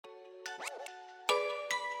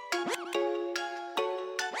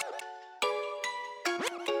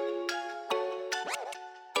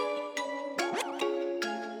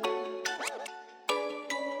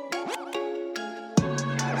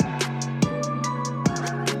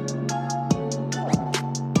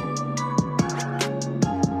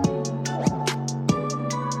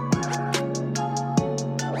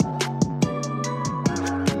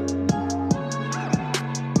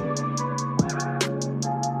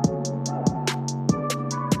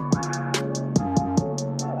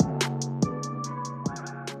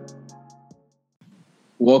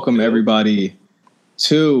welcome everybody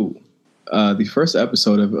to the first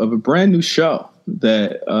episode of a brand new show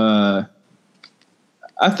that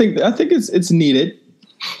I think it's needed.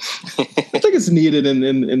 I think it's needed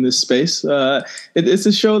in this space. It's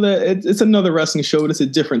a show that it's another wrestling show, but it's a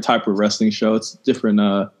different type of wrestling show. It's a different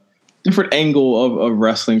angle of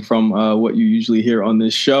wrestling from what you usually hear on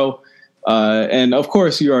this show. And of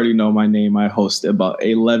course, you already know my name. I host about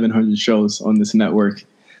 1,100 shows on this network.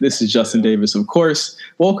 This is Justin Davis, of course,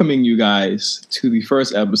 welcoming you guys to the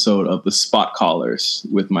first episode of the Spot Callers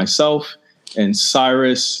with myself and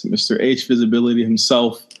Cyrus, Mr. H Visibility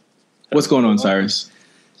himself. What's going on, Cyrus?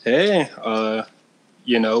 Hey,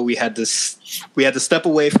 we had to step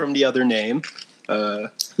away from the other name. We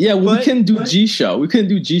couldn't do G Show. We couldn't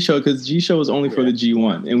do G Show because G Show was only for the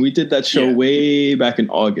G1, and we did that show way back in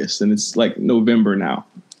August, and it's like November now.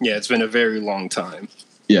 Yeah, it's been a very long time.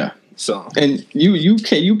 Yeah. So, and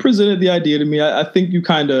you presented the idea to me. I think you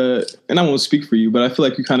kind of, and I won't speak for you, but I feel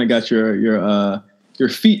like you kind of got your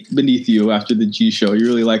feet beneath you after the G Show. You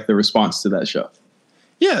really liked the response to that show.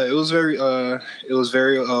 Yeah, it was very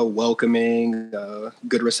welcoming,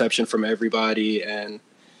 good reception from everybody, and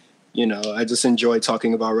I just enjoyed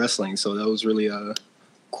talking about wrestling. So that was really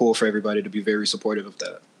cool for everybody to be very supportive of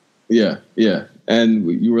that. Yeah,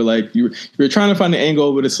 and you were like you were trying to find an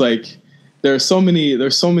angle, but it's like there's so many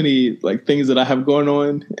like things that I have going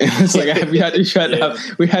on, and it's like we had to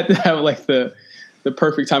have like the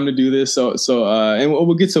perfect time to do this. So and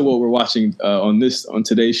we'll get to what we're watching on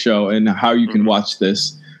today's show and how you can watch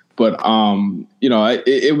this. But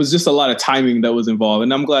it was just a lot of timing that was involved,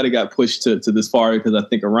 and I'm glad it got pushed to this far because I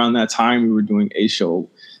think around that time we were doing A Show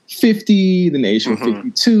 50, then A Show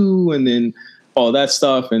 52, and then all that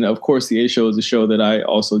stuff. And of course, the A Show is a show that I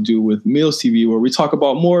also do with Meals TV, where we talk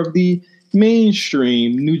about more of the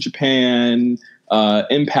mainstream New Japan,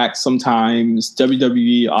 Impact sometimes,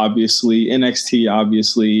 WWE obviously, NXT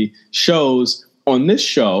obviously shows. On this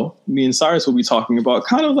show, me and Cyrus will be talking about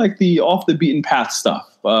kind of like the off the beaten path stuff,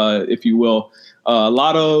 if you will. A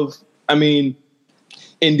lot of, indie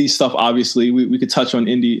stuff. Obviously, we could touch on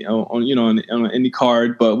indie on an indie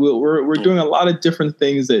card, but we're doing a lot of different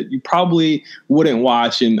things that you probably wouldn't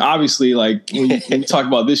watch. And obviously, like when you talk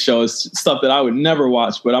about this show, it's stuff that I would never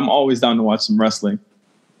watch, but I'm always down to watch some wrestling.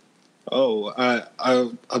 Oh,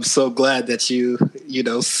 I'm so glad that you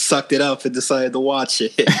sucked it up and decided to watch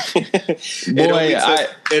it.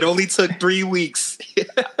 It only took 3 weeks.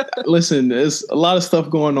 Listen, there's a lot of stuff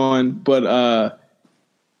going on, but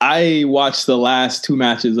I watched the last 2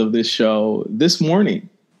 matches of this show this morning,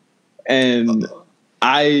 and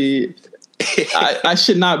I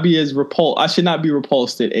should not be I should not be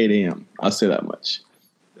repulsed at 8 a.m. I'll say that much.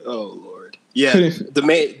 Oh Lord, yeah. The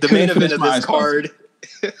main event of this card.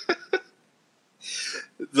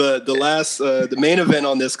 The main event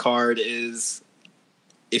on this card is,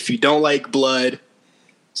 if you don't like blood,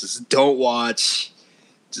 just don't watch.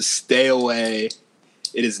 Just stay away.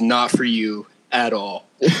 It is not for you at all.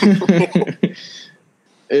 It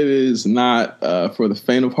is not for the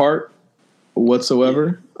faint of heart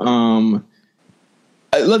whatsoever. Let's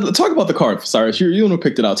talk about the card, Cyrus. You're the one who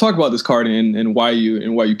picked it out. Talk about this card and why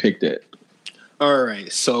you picked it. All right,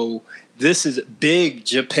 so this is Big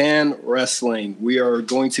Japan Wrestling. We are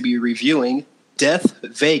going to be reviewing Death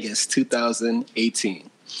Vegas 2018.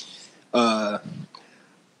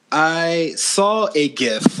 I saw a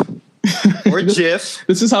GIF or GIF.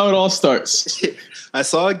 This is how it all starts. I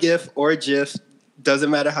saw a GIF or a GIF. Doesn't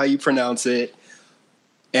matter how you pronounce it.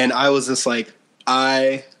 And I was just like,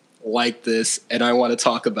 I like this and I want to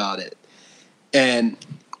talk about it. And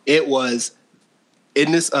it was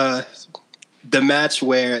in this the match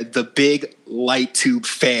where the big light tube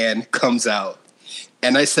fan comes out.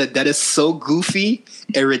 And I said, that is so goofy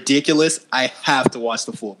and ridiculous. I have to watch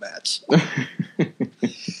the full match.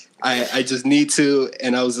 I just need to.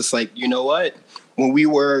 And I was just like, you know what? When we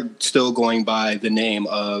were still going by the name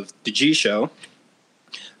of the G Show,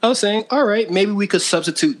 I was saying, all right, maybe we could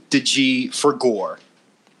substitute the G for gore.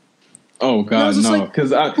 Oh, God, no.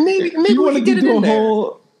 Because maybe we could get it in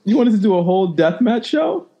there. You wanted to do a whole deathmatch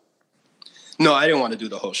show? No, I didn't want to do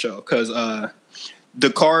the whole show because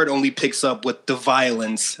the card only picks up with the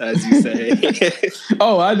violence, as you say.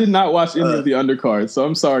 Oh, I did not watch any of the undercards, so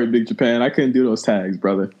I'm sorry, Big Japan. I couldn't do those tags,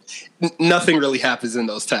 brother. Nothing really happens in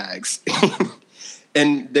those tags.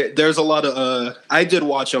 And there's a lot of... I did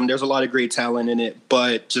watch them. There's a lot of great talent in it,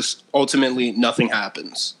 but just ultimately nothing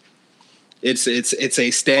happens. It's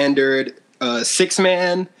a standard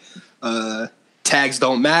 6-man. Tags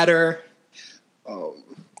don't matter.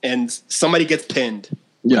 And somebody gets pinned.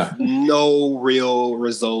 Yeah. No real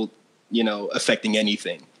result, affecting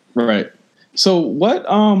anything. Right. So what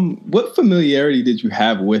familiarity did you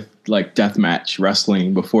have with like deathmatch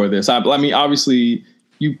wrestling before this? I mean, obviously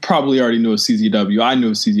you probably already knew of CZW. I knew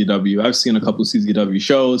of CZW. I've seen a couple of CZW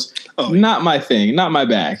shows. Oh, not my thing, not my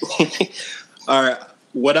bag. All right.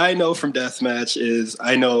 What I know from deathmatch is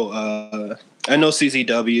I know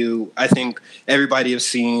CZW. I think everybody has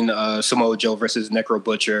seen Samoa Joe versus Necro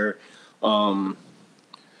Butcher. Well,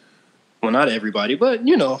 not everybody, but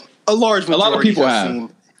you know, a large majority. A lot of people have.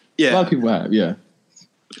 Seen. Yeah, a lot of people have. Yeah.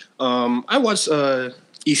 I watched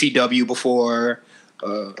ECW before.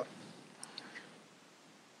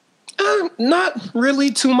 Not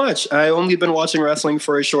really too much. I only been watching wrestling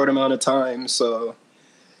for a short amount of time, so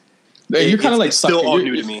you're kind of like still all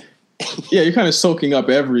new to me. Yeah, you're kind of soaking up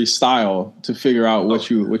every style to figure out what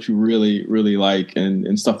you really like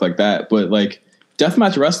and stuff like that. But like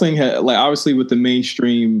deathmatch wrestling, like obviously with the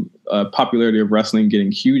mainstream popularity of wrestling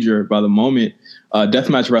getting huger by the moment,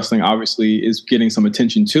 deathmatch wrestling obviously is getting some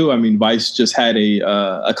attention too. I mean, Vice just had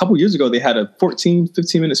a couple years ago, they had a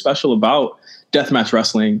 15-minute special about deathmatch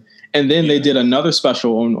wrestling. And then they did another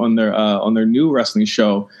special on their new wrestling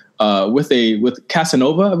show with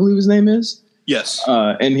Casanova, I believe his name is. Yes.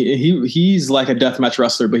 And he's like a deathmatch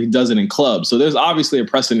wrestler, but he does it in clubs. So there's obviously a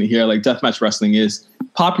precedent here. Like deathmatch wrestling is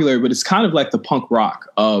popular, but it's kind of like the punk rock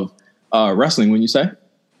of wrestling, wouldn't you say?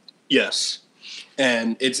 Yes.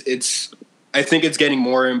 And it's I think it's getting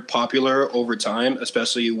more popular over time,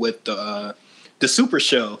 especially with the Super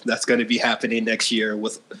Show that's going to be happening next year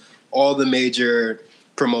with all the major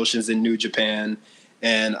promotions in New Japan,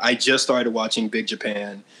 and I just started watching Big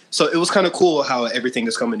Japan, so it was kind of cool how everything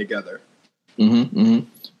is coming together. Mm-hmm, mm-hmm.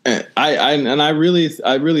 And I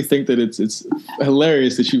really think that it's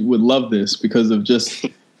hilarious that you would love this because of just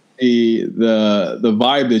the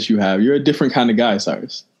vibe that you have. You're a different kind of guy,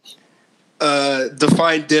 Cyrus.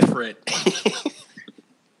 Define different.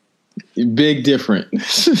 Big different.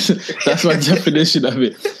 That's my definition of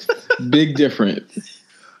it. Big different.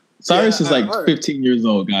 Cyrus is like 15 years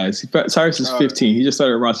old, guys. Cyrus is 15. He just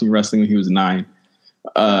started watching wrestling when he was 9.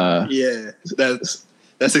 Yeah, that's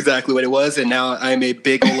exactly what it was. And now I'm a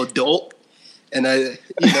big old adult, and I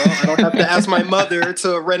don't have to ask my mother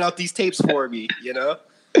to rent out these tapes for me. You know.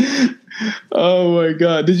 Oh my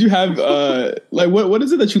God! Did you have what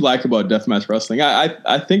is it that you like about deathmatch wrestling?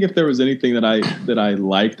 I think if there was anything that I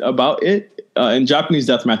liked about it, and Japanese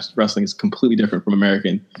deathmatch wrestling is completely different from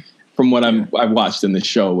American. From what I've watched in this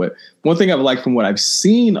show, but one thing I've liked from what I've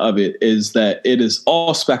seen of it is that it is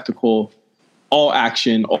all spectacle, all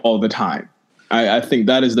action, all the time. I think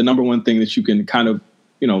that is the number one thing that you can kind of,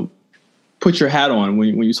 put your hat on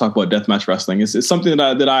when you talk about deathmatch wrestling. It's something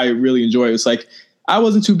that I really enjoy. It's like I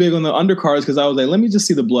wasn't too big on the undercards because I was like, let me just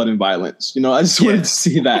see the blood and violence. I just wanted to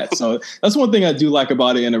see that. So that's one thing I do like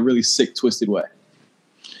about it in a really sick, twisted way.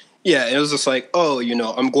 Yeah, it was just like,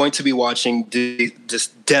 I'm going to be watching this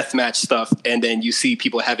deathmatch stuff, and then you see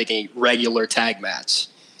people having a regular tag match.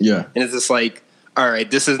 Yeah. And it's just like, all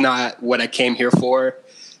right, this is not what I came here for.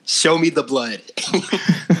 Show me the blood.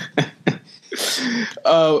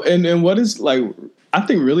 And what is like, I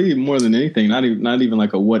think really more than anything, not even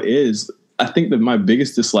like a what is, I think that my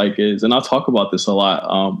biggest dislike is, and I'll talk about this a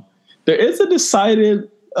lot, there is a decided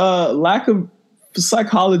lack of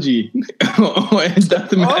psychology and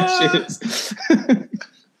death matches.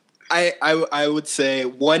 I would say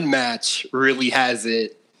one match really has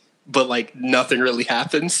it, but like nothing really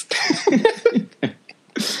happens.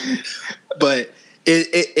 But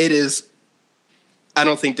it is. I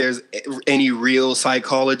don't think there's any real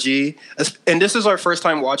psychology, and this is our first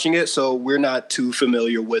time watching it, so we're not too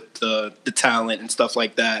familiar with the talent and stuff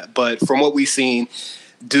like that. But from what we've seen,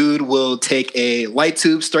 dude will take a light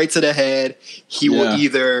tube straight to the head. He will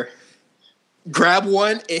either grab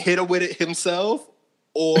one and hit him with it himself,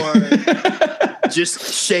 or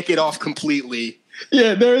just shake it off completely.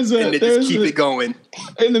 Yeah, just keep it going.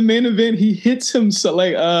 In the main event, he hits himself.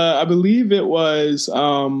 Like I believe it was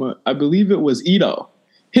Ito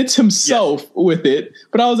hits himself with it.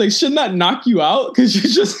 But I was like, shouldn't that knock you out? Because you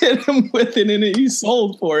just hit him with it and he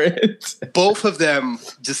sold for it. Both of them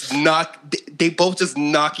just knock. They both just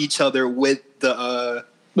knock each other with the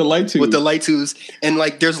light tube. With the light tubes, and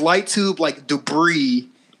like there's light tube like debris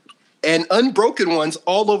and unbroken ones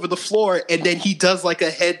all over the floor, and then he does like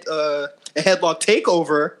a headlock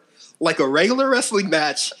takeover, like a regular wrestling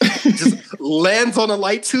match, just lands on a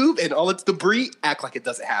light tube and all its debris act like it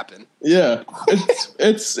doesn't happen. Yeah,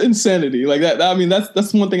 it's insanity like that. I mean,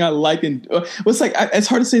 that's one thing I like. And it's like it's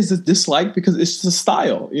hard to say it's a dislike because it's just a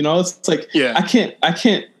style. It's like I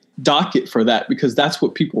can't dock it for that because that's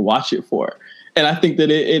what people watch it for. And I think that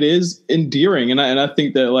it is endearing, and I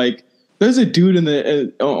think that like there's a dude in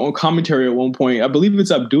the on commentary at one point. I believe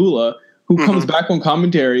it's Abdullah who comes back on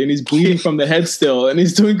commentary and he's bleeding from the head still, and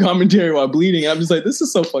he's doing commentary while bleeding. I'm just like, this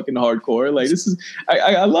is so fucking hardcore. Like, this is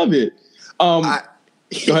I love it.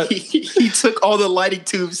 He took all the lighting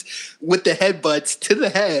tubes with the headbutts to the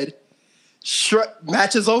head.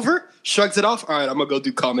 Match is over. Shrugs it off. All right, I'm gonna go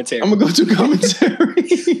do commentary.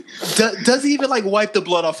 Does he even like wipe the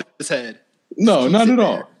blood off his head? No, not at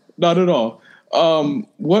all. Not at all.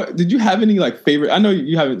 What did you have any like favorite? I know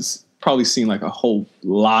you haven't probably seen like a whole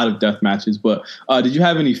lot of death matches, but did you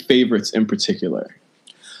have any favorites in particular?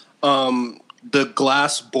 The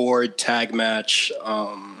glass board tag match,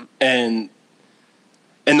 and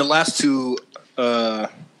the last two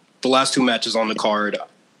matches on the card,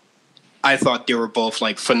 I thought they were both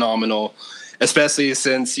like phenomenal, especially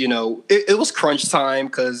since, you know, it was crunch time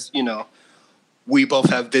because, you know, we both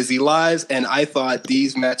have busy lives, and I thought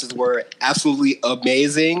these matches were absolutely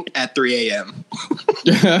amazing at 3 a.m.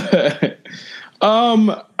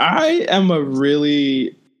 I am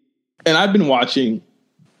and I've been watching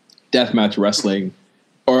deathmatch wrestling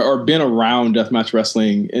or been around deathmatch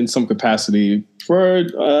wrestling in some capacity for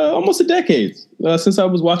almost a decade, since I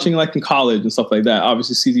was watching like in college and stuff like that.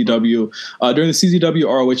 Obviously CZW, during the CZW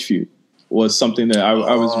ROH feud was something that I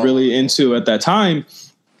was really into at that time.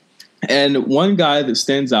 And one guy that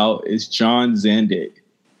stands out is John Zandig.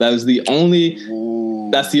 That's the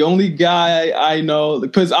only guy I know,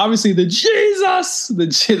 because obviously that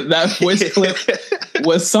voice clip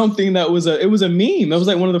was something that was it was a meme. That was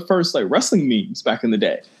like one of the first like wrestling memes back in the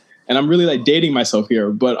day. And I'm really like dating myself here,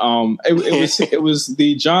 but it was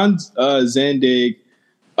the John Zandig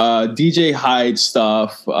DJ Hyde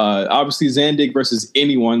stuff. Obviously Zandig versus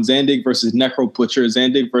anyone, Zandig versus Necro Butcher,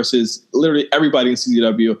 Zandig versus literally everybody in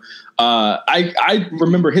CZW. I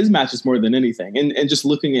remember his matches more than anything, and just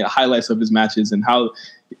looking at highlights of his matches and how,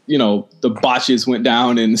 you know, the botches went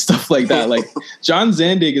down and stuff like that. Like, John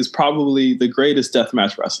Zandig is probably the greatest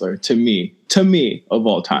deathmatch wrestler to me of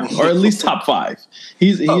all time, or at least top 5.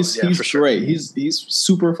 He's sure. Great. He's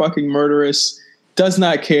super fucking murderous. Does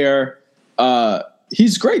not care.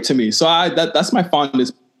 He's great to me. So that's my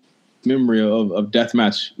fondest memory of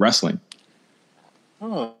deathmatch wrestling.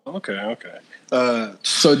 Oh, okay.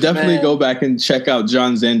 So definitely go back and check out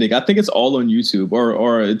John Zandig. I think it's all on YouTube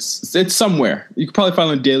or it's somewhere. You could probably find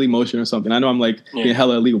it on Daily Motion or something. I know I'm like being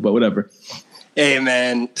hella illegal, but whatever. Hey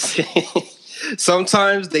man,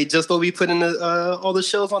 sometimes they just don't be putting all the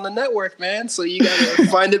shows on the network, man. So you gotta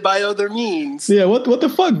find it by other means. Yeah, what the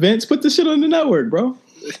fuck, Vince? Put the shit on the network, bro.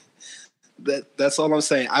 That's all I'm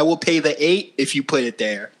saying. I will pay the $8 if you put it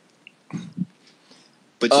there,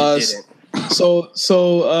 but you didn't. So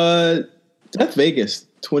Death Vegas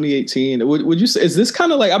 2018. Would you say, is this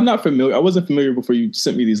kind of like, I'm not familiar. I wasn't familiar before you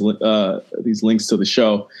sent me these links to the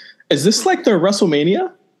show. Is this like their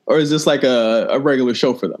WrestleMania, or is this like a regular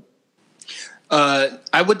show for them?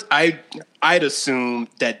 I'd assume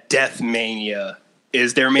that Death Mania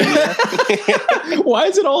is their mania. Why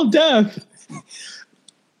is it all death?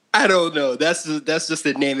 I don't know. That's just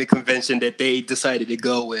the naming convention that they decided to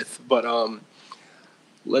go with. But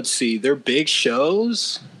let's see. Their big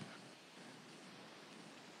shows.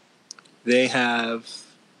 They have,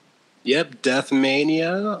 Death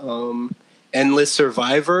Mania, Endless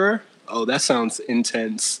Survivor. Oh, that sounds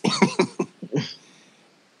intense.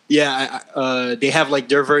 They have like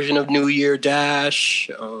their version of New Year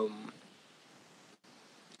Dash. I'm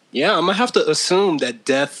gonna have to assume that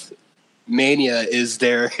Death Mania is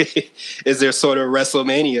their sort of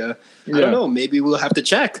WrestleMania. I don't know. Maybe we'll have to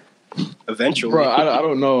check eventually. Bro, I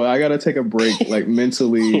don't know. I gotta take a break, like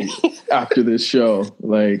mentally, after this show.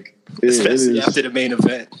 Like, especially after the main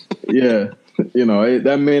event. Yeah, you know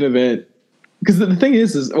that main event. Because the thing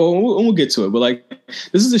is we'll get to it. But like,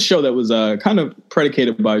 this is a show that was kind of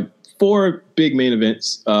predicated by 4 big main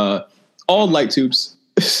events, all light tubes,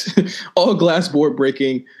 all glass board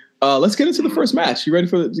breaking. Let's get into the first match. You ready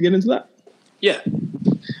to get into that? Yeah.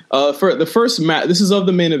 For the first match, this is of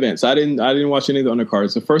the main events. I didn't watch any of the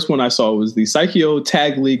undercards. The first one I saw was the Psycho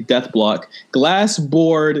Tag League Death Block Glass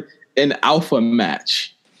Board and Alpha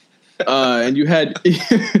match. And you had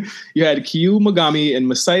Kyu Mogami and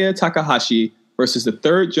Masaya Takahashi versus the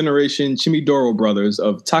third generation Chimidoro brothers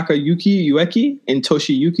of Takayuki Ueki and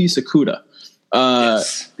Toshiyuki Sakuda.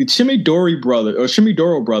 The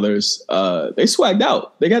Chimidoro brothers, they swagged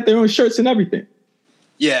out. They got their own shirts and everything.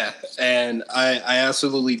 Yeah, and I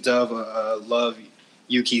absolutely love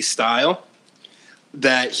Yuki's style.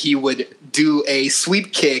 That he would do a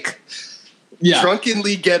sweep kick,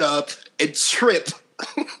 drunkenly get up and trip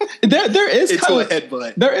There is into kind a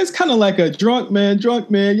headbutt. There is kind of like a drunk man,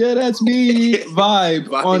 yeah, that's me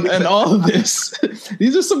vibe on and all of this.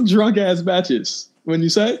 These are some drunk ass matches. When you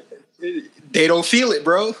say they don't feel it,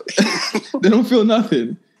 bro. They don't feel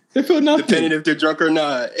nothing. They feel nothing, depending if they're drunk or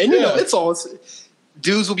not. And you know, it's all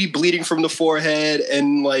dudes will be bleeding from the forehead,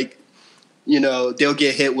 and like, you know, they'll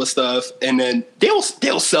get hit with stuff, and then they'll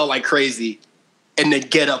sell like crazy, and then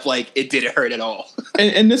get up like it didn't hurt at all.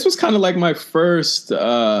 And this was kind of like my first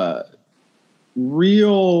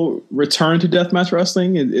real return to deathmatch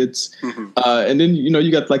wrestling. It's and then, you know,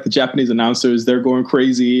 you got like the Japanese announcers, they're going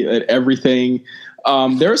crazy at everything.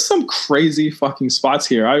 There's some crazy fucking spots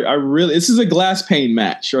here. I really, this is a glass pane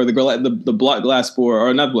match, or the block glass board,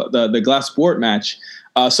 or not the glass board match.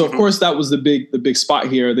 So of course that was the big spot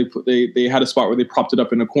here. They had a spot where they propped it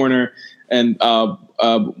up in the corner, and one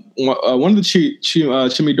of the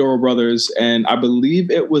Chimidoro brothers, and I believe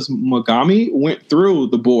it was Mogami, went through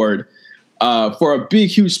the board for a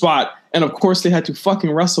big huge spot, and of course they had to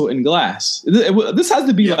fucking wrestle in glass. This has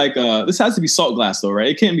to be this has to be salt glass though, right?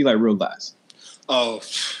 It can't be like real glass. Oh,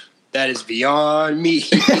 that is beyond me.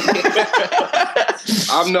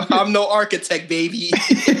 I'm no architect, baby.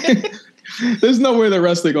 There's no way they're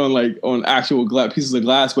wrestling on actual pieces of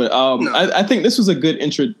glass, but no. I think this was a good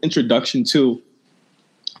introduction to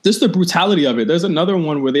just the brutality of it. There's another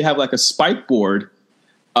one where they have like a spike board,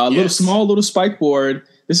 little spike board.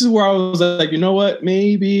 This is where I was like, you know what?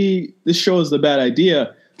 Maybe this show is the bad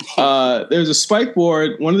idea. There's a spike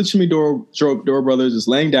board. One of the Chimidoro brothers is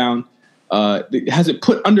laying down. Has it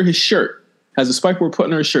put under his shirt. Has a spike board put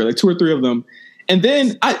under his shirt, like 2 or 3 of them. And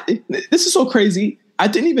then this is so crazy. I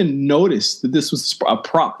didn't even notice that this was a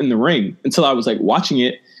prop in the ring until I was like watching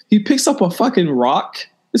it. He picks up a fucking rock.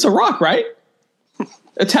 It's a rock, right?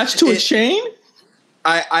 Attached to a chain.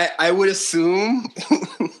 I would assume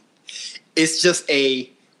it's just a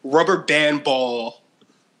rubber band ball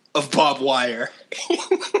of barbed wire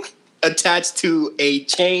attached to a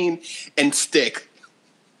chain and stick.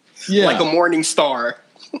 Yeah. Like a morning star.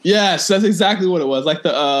 Yes, that's exactly what it was. Like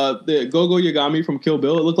the Gogo Yagami from Kill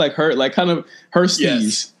Bill. It looked like her, like kind of her steez.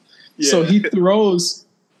 Yes. Yeah. So he throws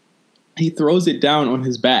it down on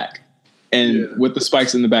his back, and with the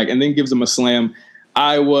spikes in the back, and then gives him a slam.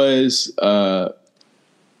 That was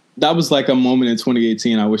like a moment in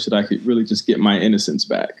 2018. I wish that I could really just get my innocence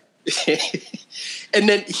back. And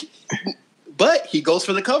then, but he goes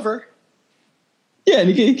for the cover. Yeah, and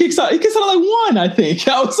he kicks out at like 1, I think.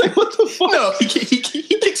 I was like, what the fuck? No, he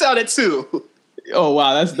kicks out at 2. Oh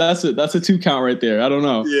wow, that's a 2 count right there. I don't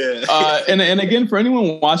know. Yeah. And again, for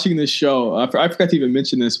anyone watching this show, I forgot to even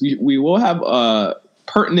mention this. We will have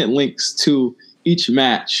pertinent links to each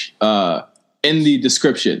match in the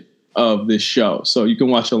description of this show, so you can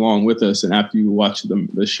watch along with us. And after you watch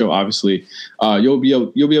the show, obviously, you'll be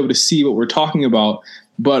able to see what we're talking about.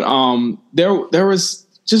 But there was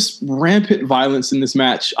just rampant violence in this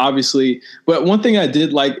match, obviously. But one thing I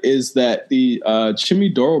did like is that the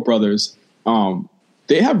Chimidoro brothers,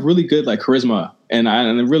 they have really good like charisma and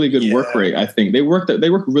a really good work rate. I think they worked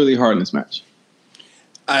really hard in this match.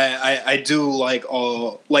 I do like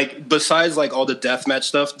besides like all the deathmatch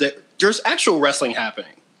stuff, there's actual wrestling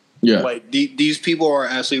happening. Yeah, like these people are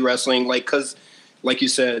actually wrestling. Like, because like you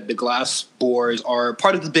said, the glass boards are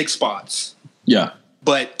part of the big spots. Yeah.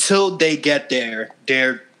 But till they get there,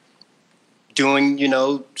 they're doing, you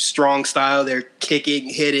know, strong style. They're kicking,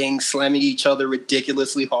 hitting, slamming each other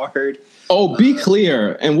ridiculously hard. Oh, be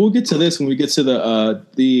clear, and we'll get to this when we get to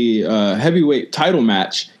the heavyweight title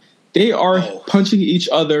match. They are punching each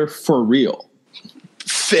other for real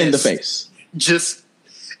in the face, just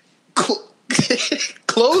close,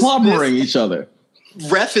 clobbering each other.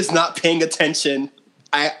 Ref is not paying attention.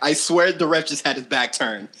 I swear the ref just had his back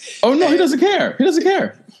turned. Oh, no, he doesn't care. He doesn't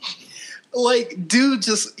care. Like, dude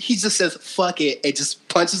he just says, fuck it, and just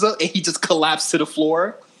punches him, and he just collapses to the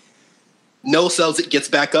floor. No sells it, gets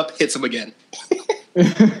back up, hits him again.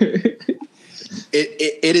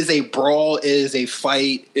 It is a brawl. It is a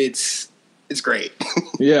fight. It's great.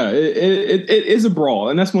 Yeah, it is a brawl.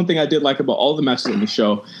 And that's one thing I did like about all the matches on the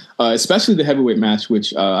show, especially the heavyweight match,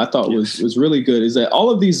 which I thought was really good, is that all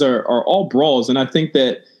of these are all brawls. And I think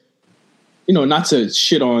that, you know, not to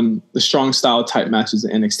shit on the strong style type matches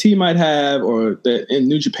that NXT might have or that in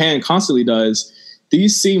New Japan constantly does,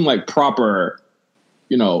 these seem like proper,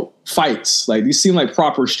 you know, fights. Like, these seem like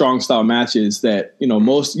proper strong style matches that, you know,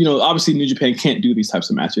 most, you know, obviously New Japan can't do these types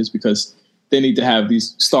of matches because they need to have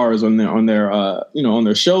these stars on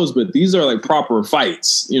their shows, but these are like proper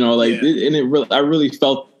fights, you know, like, I really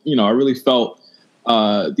felt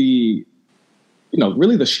the, you know,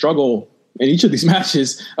 really the struggle in each of these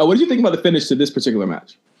matches. What did you think about the finish to this particular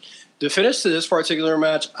match? The finish to this particular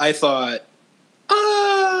match, I thought,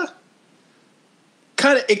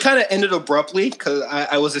 it kind of ended abruptly because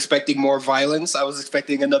I was expecting more violence. I was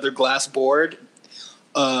expecting another glass board,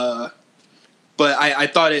 but I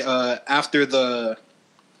thought it after the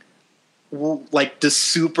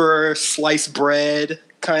super sliced bread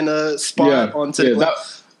kind of spot onto the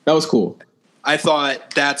that was cool. I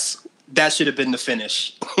thought that should have been the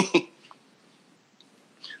finish.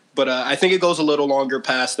 But I think it goes a little longer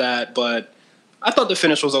past that. But I thought the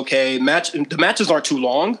finish was okay. The matches aren't too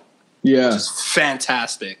long. Yeah, which is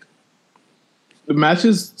fantastic. The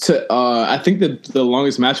matches I think the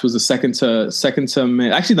longest match was the second to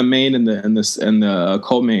main. Actually, the main and the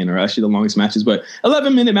co-main are actually the longest matches. But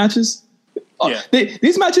 11-minute matches. Yeah.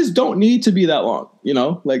 These matches don't need to be that long. You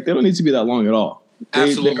know, like they don't need to be that long at all.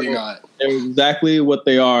 Absolutely not. They're exactly what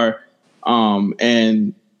they are.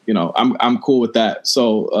 And you know, I'm cool with that.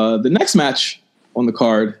 So the next match on the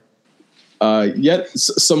card. Yet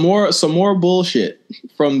some more bullshit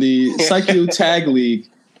from the Psycho Tag League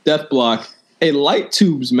Death Block, a light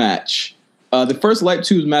tubes match. The first light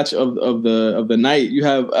tubes match of the night. You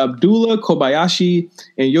have Abdullah Kobayashi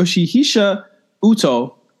and Yoshihisa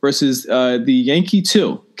Uto versus the Yankee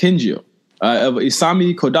 2 Kinju of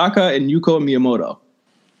Isami Kodaka and Yuko Miyamoto.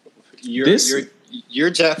 Your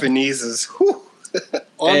Japanese is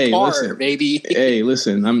on par, listen, baby. Hey,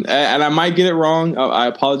 listen, and I might get it wrong. I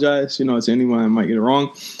apologize, to anyone I might get it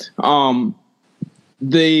wrong.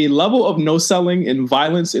 The level of no selling and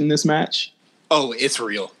violence in this match. Oh, it's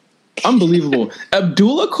real. Unbelievable.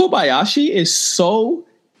 Abdullah Kobayashi is so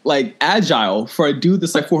agile for a dude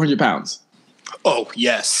that's 400 pounds. Oh,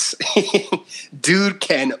 yes. Dude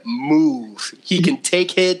can move. He can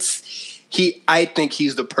take hits. I think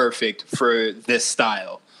he's the perfect for this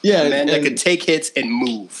style. Yeah, a man that could take hits and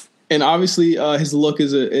move. And obviously, his look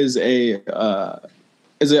is an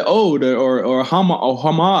ode or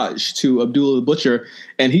homage to Abdullah the Butcher,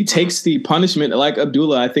 and he takes the punishment like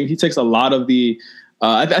Abdullah. I think he takes a lot of the.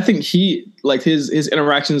 I think he his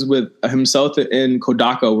interactions with himself and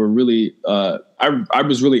Kodaka were really. I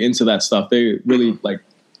was really into that stuff. They really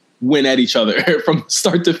win at each other from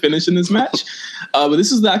start to finish in this match. But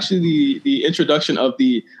this is actually the introduction of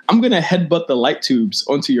I'm going to headbutt the light tubes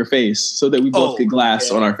onto your face so that we both get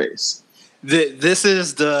glass on our face. This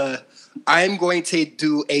is I'm going to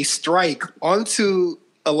do a strike onto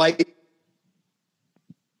a light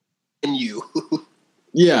in you.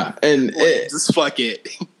 Yeah. And just fuck it.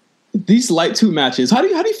 These light tube matches, how do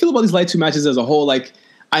you feel about these light tube matches as a whole?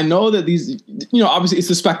 I know that these, obviously it's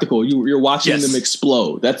a spectacle. You're watching them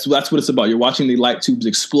explode. That's what it's about. You're watching the light tubes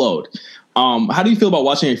explode. How do you feel about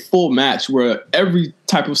watching a full match where every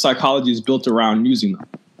type of psychology is built around using them?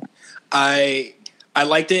 I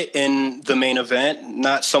liked it in the main event,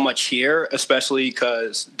 not so much here, especially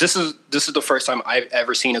because this is the first time I've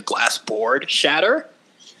ever seen a glass board shatter.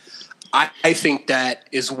 I think that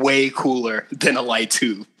is way cooler than a light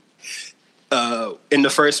tube. In the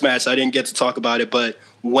first match, I didn't get to talk about it, but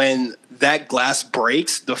when that glass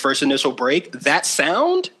breaks, the first initial break, that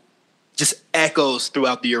sound just echoes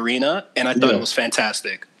throughout the arena, and I thought it was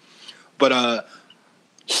fantastic. But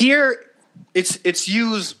here, it's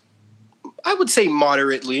used, I would say,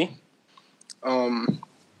 moderately.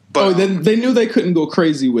 But they knew they couldn't go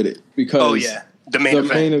crazy with it because the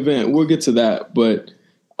main event. We'll get to that, but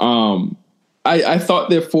I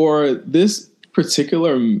thought that for this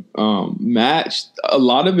particular match, a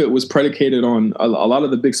lot of it was predicated on a lot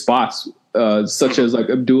of the big spots, such as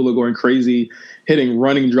Abdullah going crazy, hitting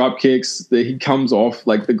running drop kicks that he comes off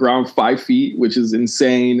the ground 5 feet, which is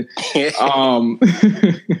insane.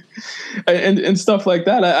 And stuff like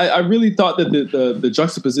that. I really thought that the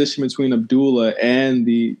juxtaposition between Abdullah and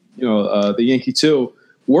the Yankee 2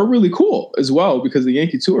 were really cool as well, because the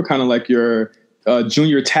Yankee 2 are kind of your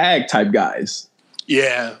junior tag type guys.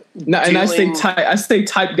 Yeah. Now, and I say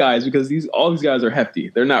type guys because all these guys are hefty.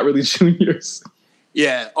 They're not really juniors.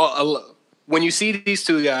 Yeah. When you see these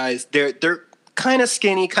two guys, they're kind of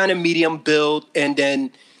skinny, kind of medium build, and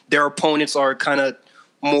then their opponents are kind of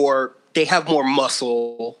more. They have more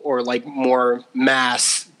muscle or more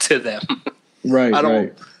mass to them. Right.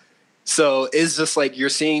 Right. So it's just you're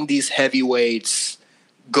seeing these heavyweights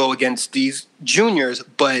go against these juniors,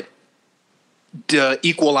 but the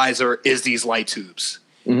equalizer is these light tubes,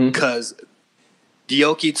 because the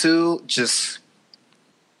Yankee 2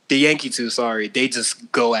 they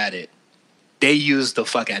just go at it. They use the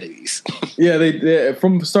fuck out of these. Yeah, they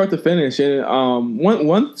from start to finish. And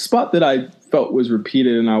one spot that I felt was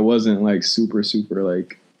repeated and I wasn't super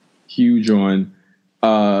huge on,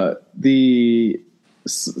 the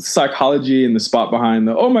psychology and the spot behind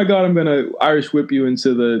the, oh my God, I'm going to Irish whip you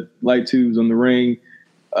into the light tubes on the ring.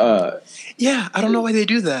 Yeah, I don't know why they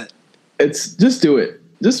do that. It's just do it.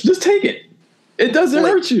 Just take it. It doesn't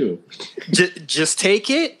hurt you. Just take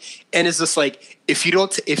it. And it's just like, if you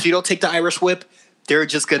don't take the Irish whip, they're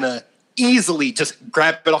just going to easily just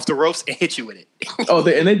grab it off the ropes and hit you with it.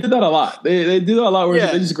 They did that a lot. They do that a lot where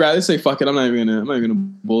they just grab it and say, fuck it, I'm not even gonna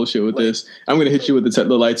bullshit with this. I'm gonna hit you with the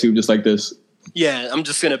light tube just like this. Yeah, I'm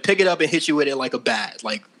just gonna pick it up and hit you with it like a bat.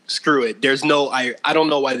 Like, screw it. There's no I don't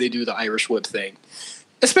know why they do the Irish whip thing.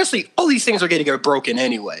 Especially all these things are getting broken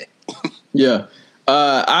anyway. Yeah.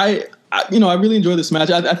 I really enjoyed this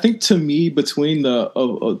match. I think to me, between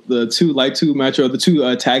the two light tube match or the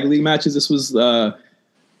two tag league matches, this was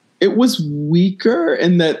it was weaker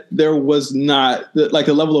in that there was not the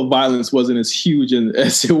level of violence wasn't as huge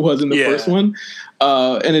as it was in the first one.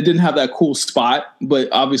 And it didn't have that cool spot, but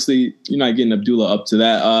obviously you're not getting Abdullah up to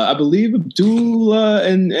that. I believe Abdullah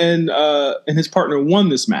and his partner won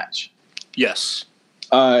this match. Yes.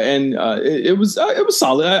 It was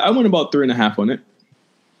solid. I went about 3.5 on it.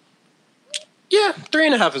 Yeah,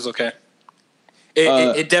 3.5 is okay.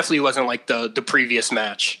 It definitely wasn't like the previous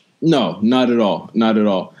match. No, not at all. Not at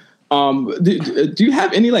all. Do you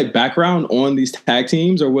have any background on these tag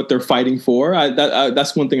teams or what they're fighting for?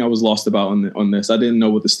 That's one thing I was lost about on this. I didn't know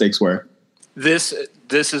what the stakes were. This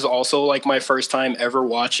is also my first time ever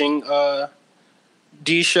watching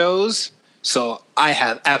these shows, so I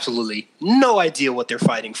have absolutely no idea what they're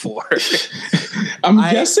fighting for. I'm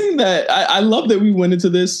guessing that I love that we went into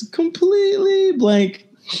this completely blank.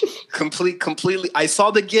 Completely. I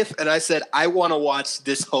saw the GIF and I said, I want to watch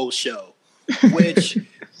this whole show, which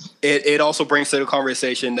it also brings to the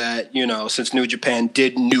conversation that, since New Japan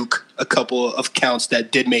did nuke a couple of counts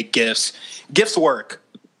that did make GIFs work.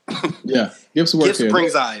 Yeah. GIFs work. GIFs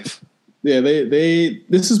brings Ive. Yeah.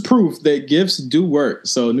 This is proof that GIFs do work.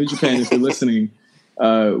 So New Japan, if you're listening,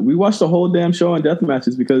 we watched the whole damn show on death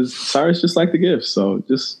matches because Cyrus just liked the GIFs. So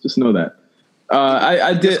just know that.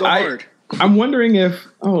 I'm wondering if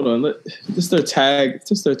just their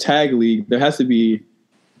tag league. There has to be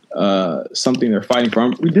something they're fighting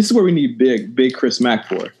for. This is where we need big Chris Mack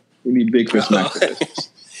for. We need big Chris Mack for this.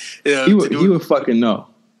 Yeah, he would fucking know.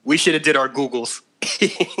 We should have did our Googles.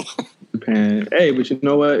 Japan. Hey, but you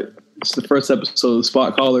know what? It's the first episode of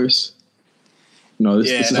Spot Callers.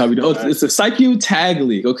 This is how we do. It's a Psyche Tag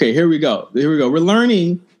League. Okay, here we go. We're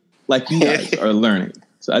learning like you guys are learning.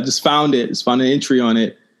 So I just found it. Just found an entry on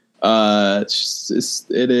it.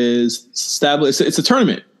 It is established. It's a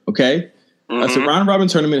tournament. Okay. Mm-hmm. It's a round robin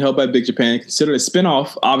tournament held by Big Japan, considered a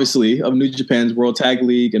spinoff, obviously, of New Japan's World Tag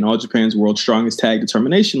League and All Japan's World Strongest Tag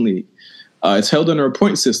Determination League. It's held under a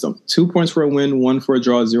point system: 2 points for a win, 1 for a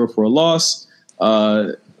draw, 0 for a loss.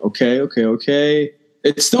 Okay.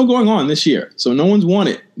 It's still going on this year, so no one's won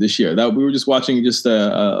it this year. That we were just watching just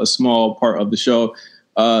a small part of the show.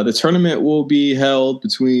 The tournament will be held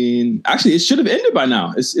between. Actually, it should have ended by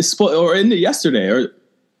now. It's or ended yesterday, or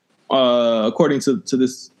according to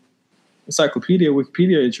this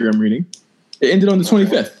Wikipedia entry I'm reading, it ended on the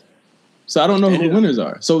 25th. So I don't know who the winners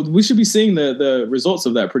are. So we should be seeing the results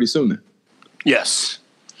of that pretty soon. Then. Yes.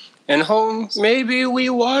 And maybe we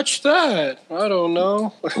watch that. I don't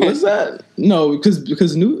know. What's that? No,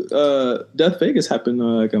 because new Death Vegas happened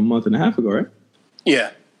like a month and a half ago, right?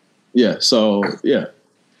 Yeah. Yeah. So yeah.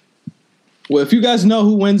 Well, if you guys know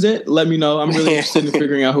who wins it, let me know. I'm really interested in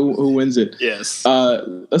figuring out who wins it. Yes.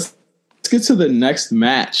 Let's get to the next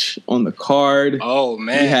match on the card. Oh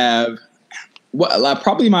man, we have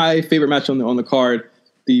probably my favorite match on the card.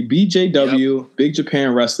 The BJW Big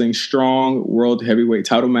Japan Wrestling Strong World Heavyweight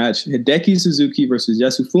Title match: Hideki Suzuki versus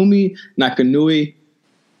Yasufumi Nakanui.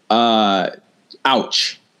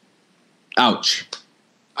 Ouch.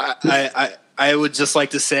 I would just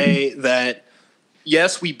like to say that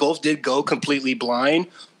yes, we both did go completely blind,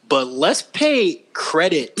 but let's pay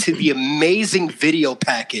credit to the amazing video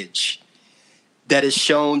package that is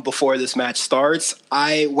shown before this match starts.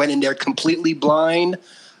 I went in there completely blind.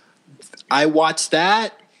 I watched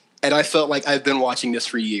that, and I felt like I've been watching this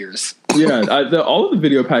for years. Yeah, all of the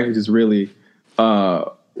video packages really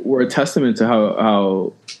were a testament to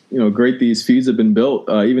how great these feuds have been built.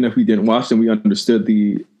 Even if we didn't watch them, we understood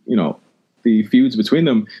the feuds between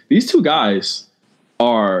them. These two guys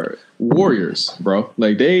are warriors, bro.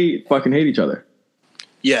 Like, they fucking hate each other.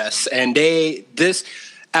 Yes, and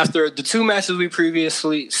after the two matches we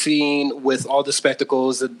previously seen with all the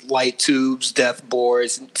spectacles, the light tubes, death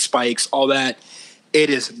boards, spikes, all that, it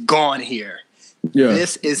is gone here. Yeah.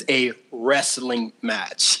 This is a wrestling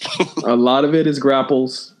match. A lot of it is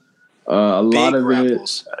grapples. A lot of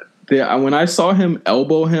grapples. when I saw him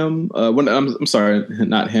elbow him, when I'm sorry,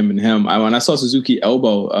 not him and him. When I saw Suzuki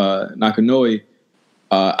elbow Nakanoi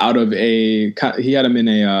out of he had him in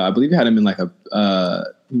a, I believe he had him in like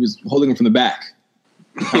he was holding him from the back.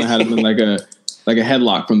 Kind of had him in like a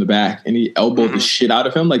headlock from the back, and he elbowed the shit out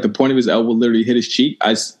of him. Like the point of his elbow literally hit his cheek.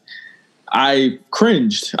 I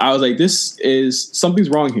cringed. I was like, something's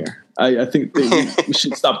wrong here. I think that we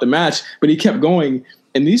should stop the match. But he kept going,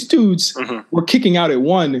 and these dudes were kicking out at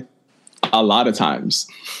one a lot of times.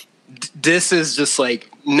 This is just like,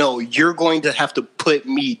 no, you're going to have to put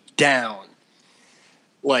me down.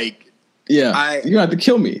 Like, yeah, you have to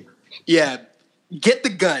kill me. Yeah, get the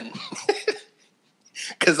gun.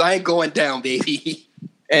 Cause I ain't going down, baby.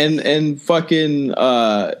 And fucking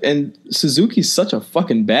and Suzuki's such a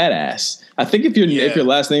fucking badass. I think if your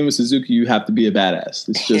last name is Suzuki, you have to be a badass.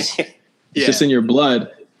 It's just it's just in your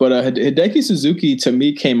blood. But Hideki Suzuki to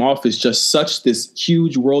me came off as just such this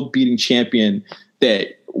huge world beating champion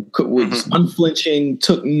that was unflinching,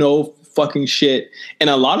 took no fucking shit, and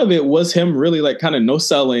a lot of it was him really like kind of no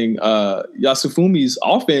selling Yasufumi's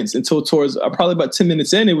offense until towards probably about 10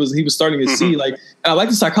 minutes in. He was starting to see like, and I like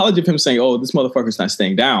the psychology of him saying, "Oh, this motherfucker's not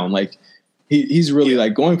staying down." Like he's really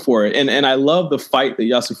like going for it, and I love the fight that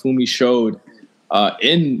Yasufumi showed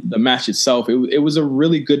in the match itself. It was a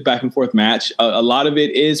really good back and forth match. A lot of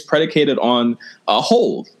it is predicated on a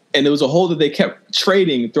hold, and it was a hold that they kept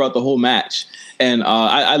trading throughout the whole match, and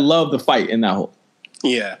I love the fight in that hold.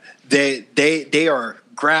 Yeah. They are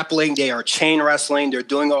grappling, they are chain wrestling, they're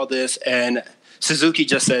doing all this, and Suzuki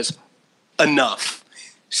just says, enough.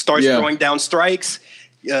 Starts throwing down strikes.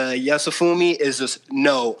 Yasufumi is just,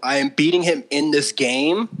 no, I am beating him in this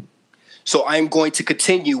game, so I'm going to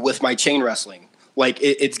continue with my chain wrestling. Like,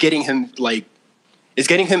 it's getting him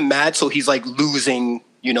mad, so he's like losing,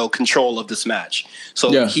 control of this match.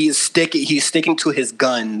 So he's sticking to his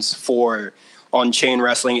guns on chain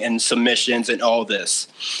wrestling and submissions and all this.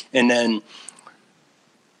 And then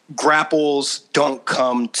grapples don't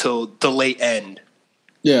come till the late end.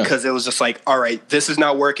 Yeah. Because it was just like, all right, this is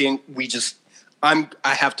not working. I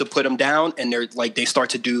have to put them down. And they start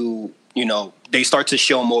to do, they start to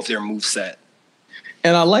show more of their moveset.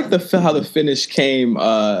 And I like how the finish came,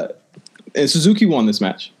 and Suzuki won this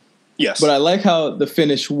match. Yes. But I like how the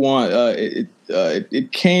finish won.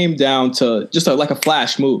 It came down to just like a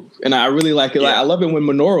flash move. And I really like it. Yeah. I love it when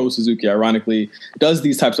Minoru Suzuki, ironically, does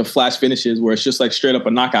these types of flash finishes where it's just like straight up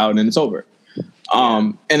a knockout and it's over.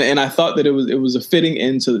 And I thought that it was a fitting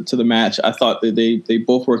end to the match. I thought that they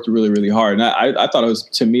both worked really, really hard. And I thought it was,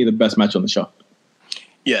 to me, the best match on the show.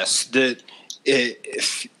 Yes.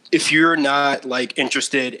 If you're not like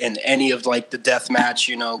interested in any of like the death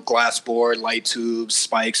match, glass board, light tubes,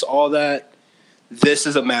 spikes, all that, this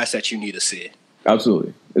is a match that you need to see.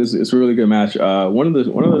 Absolutely, it's a really good match. One of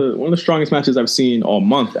the strongest matches I've seen all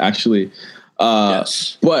month, actually.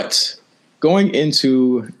 Yes. But going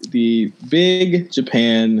into the Big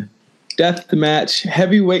Japan Death Match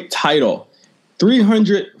Heavyweight Title,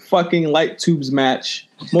 300 fucking light tubes match,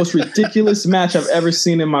 most ridiculous match I've ever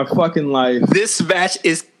seen in my fucking life. This match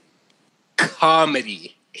is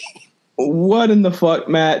comedy. What in the fuck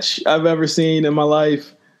match I've ever seen in my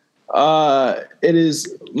life. It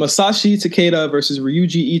is Masashi Takeda versus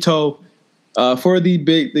Ryuji Ito for the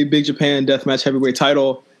Big Japan Deathmatch Heavyweight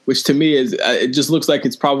title, which to me is it just looks like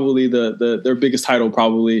it's probably their biggest title,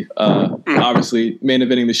 probably. Obviously, main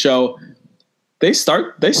eventing the show. They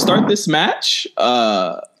start this match.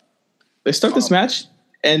 This match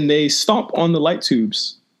and they stomp on the light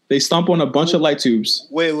tubes. They stomp on a bunch of light tubes.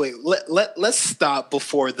 Wait. Let's stop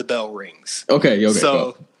before the bell rings. Okay.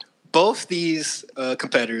 So both these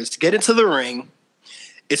competitors get into the ring.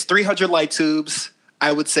 It's 300 light tubes.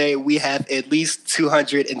 I would say we have at least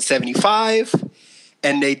 275.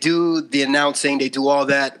 And they do the announcing. They do all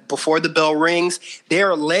that. Before the bell rings, they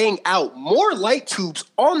are laying out more light tubes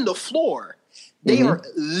on the floor. They are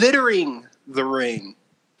littering the ring.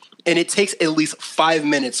 And it takes at least 5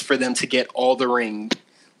 minutes for them to get all the ring,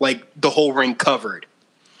 like the whole ring covered.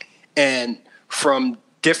 And from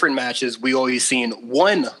different matches, we always seen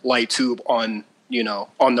one light tube on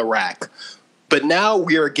the rack. But now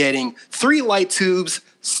we are getting 3 light tubes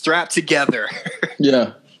strapped together.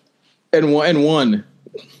 Yeah. And one.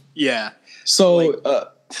 Yeah. So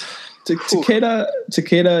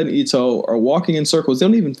Takeda and Ito are walking in circles. They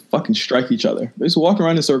don't even fucking strike each other. They just walk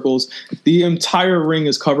around in circles. The entire ring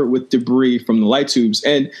is covered with debris from the light tubes.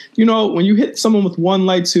 And, when you hit someone with one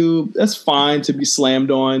light tube, that's fine to be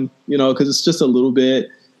slammed on, because it's just a little bit.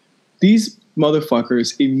 These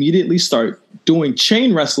motherfuckers immediately start doing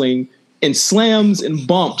chain wrestling and slams and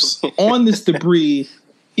bumps on this debris.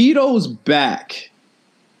 Ito's back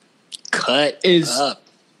cut is up.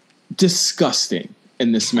 disgusting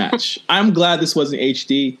in this match. I'm glad this wasn't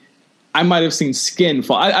HD. I might have seen skin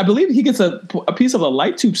fall. I believe he gets a piece of a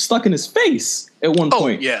light tube stuck in his face at one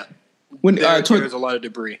point. Yeah. When there's a lot of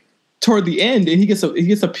debris toward the end, and he gets a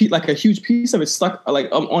huge piece of it stuck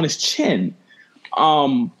on his chin.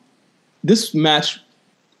 This match,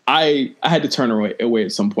 I had to turn away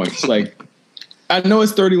at some points. Like, I know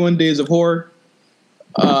it's 31 Days of Horror,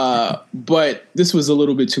 but this was a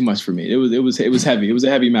little bit too much for me. It was heavy. It was a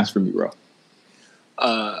heavy match for me, bro.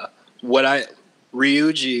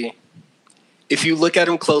 Ryuichi, if you look at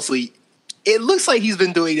him closely, it looks like he's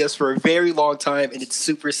been doing this for a very long time, and it's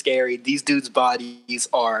super scary. These dudes' bodies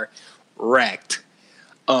are wrecked.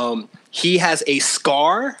 He has a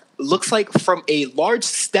scar, looks like from a large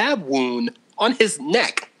stab wound on his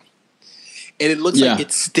neck, and it looks like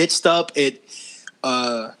it's stitched up.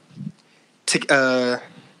 Takeda,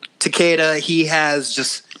 he has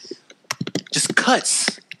just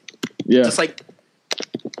cuts. Yeah, just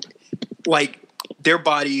like their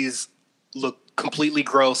bodies look completely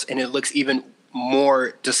gross, and it looks even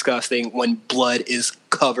more disgusting when blood is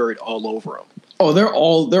covered all over them. Oh,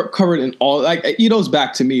 they're covered in all. Like, Ito's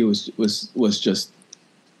back to me was just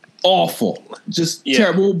awful, just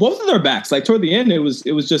terrible. Both of their backs, like toward the end, it was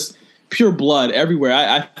just pure blood everywhere.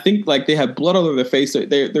 I think like they have blood all over their face.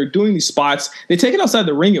 They're doing these spots. They take it outside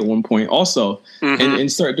the ring at one point also,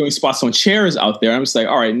 and start doing spots on chairs out there. I'm just like,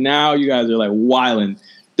 all right, now you guys are like wilding.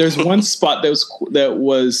 There's one spot that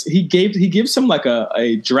was he gives him like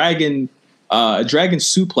a dragon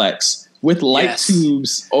suplex with light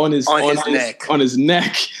tubes on his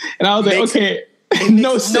neck, and I was like, okay,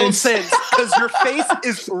 no sense because your face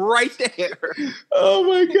is right there. Oh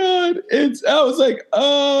my god, I was like,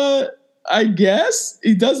 I guess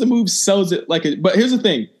he does the move, sells it like it. But here's the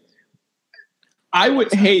thing.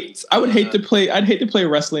 I'd hate to play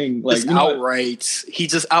wrestling like outright. He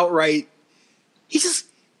just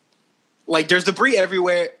like there's debris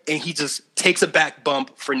everywhere, and he just takes a back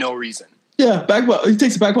bump for no reason. Yeah, back bump. He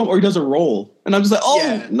takes a back bump, or he does a roll, and I'm just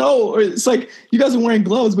like, no. Or it's like you guys are wearing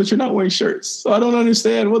gloves, but you're not wearing shirts, so I don't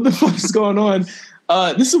understand what the fuck is going on.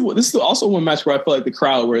 This is also one match where I feel like the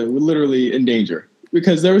crowd were literally in danger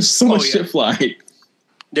because there was so much shit flying.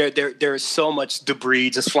 There is so much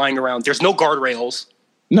debris just flying around. There's no guardrails.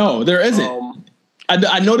 No, there isn't.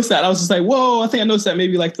 I noticed that. I was just like, whoa. I think I noticed that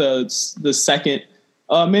maybe like the second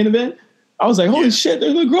main event. I was like, holy shit,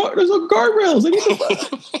 there's no guardrails. Like,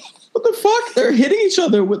 what the fuck? They're hitting each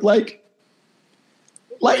other with like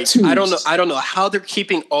light tubes. I don't know how they're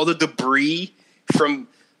keeping all the debris from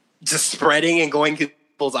just spreading and going to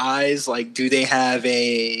people's eyes. Like, do they have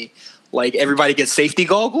everybody gets safety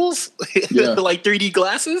goggles? Like 3D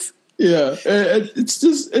glasses? Yeah.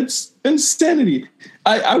 It's insanity.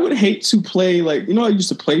 I would hate to play I used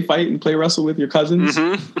to play fight and play wrestle with your cousins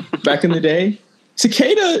back in the day.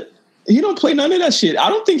 Takeda, he don't play none of that shit. I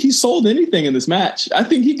don't think he sold anything in this match. I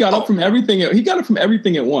think he got up from everything. He got it from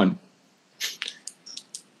everything at one.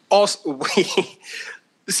 Also,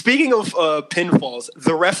 speaking of pinfalls,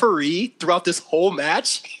 the referee throughout this whole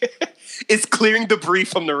match is clearing debris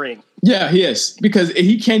from the ring. Yeah, he is, because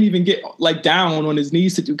he can't even get down on his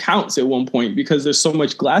knees to do counts at one point because there's so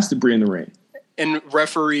much glass debris in the ring. And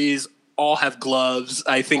referees all have gloves.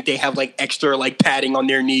 I think they have extra padding on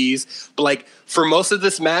their knees. But for most of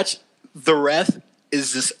this match, the ref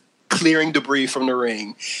is just clearing debris from the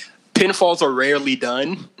ring. Pinfalls are rarely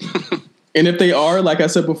done. And if they are, like I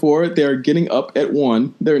said before, they're getting up at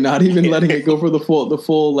one. They're not even letting it go for the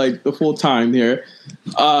full time here.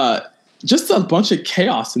 Just a bunch of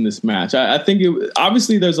chaos in this match. I think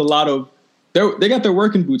obviously there's a lot of they got their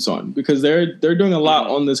working boots on because they're doing a lot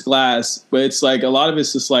on this glass, but it's a lot of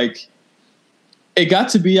it's just it got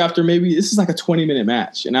to be after maybe this is a 20-minute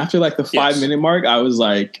match, and after the 5-minute mark, I was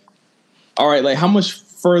like, all right, how much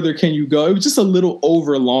further can you go? It was just a little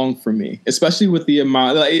over long for me, especially with the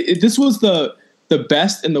amount. This was the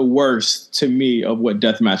best and the worst to me of what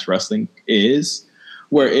deathmatch wrestling is,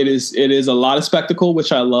 where it is a lot of spectacle,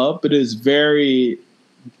 which I love, but it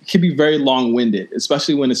can be very long-winded,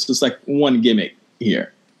 especially when it's just one gimmick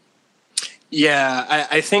here. Yeah,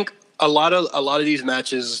 I think a lot of these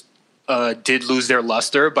matches did lose their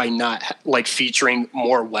luster by not featuring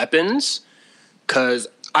more weapons, because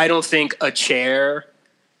I don't think a chair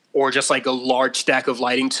or just a large stack of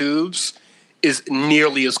lighting tubes is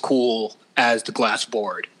nearly as cool as the glass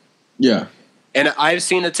board. Yeah. And I've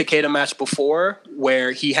seen a Takeda match before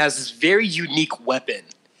where he has this very unique weapon.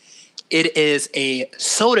 It is a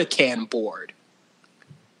soda can board.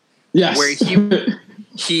 Yes. Where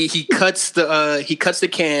he cuts the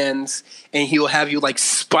cans and he'll have you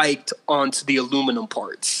spiked onto the aluminum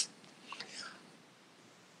parts.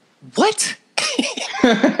 What?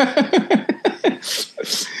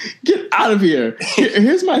 Get out of here.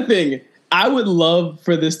 Here's my thing. I would love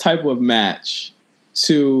for this type of match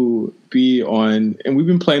to be on, and we've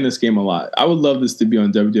been playing this game a lot. I would love this to be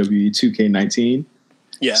on WWE 2K19.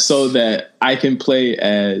 Yes. So that I can play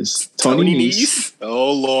as Tony Nese.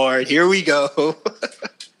 Oh, Lord. Here we go.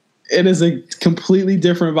 It is a completely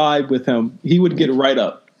different vibe with him. He would get right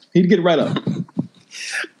up. He'd get right up.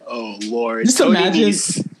 Oh, Lord. Just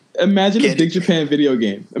imagine a Big Japan video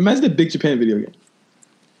game. Imagine a Big Japan video game.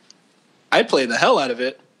 I'd play the hell out of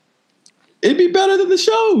it. It'd be better than the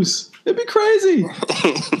shows. It'd be crazy.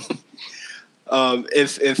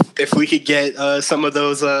 If we could get some of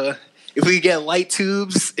those, if we could get light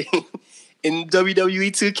tubes in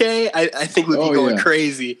WWE 2K, I think we'd be going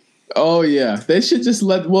crazy. Oh yeah, they should just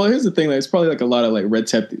let. Well, here's the thing: like, it's probably like a lot of like red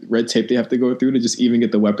tape they have to go through to just even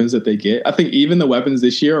get the weapons that they get. I think even the weapons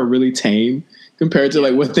this year are really tame compared to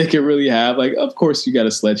like what they could really have. Like, of course, you got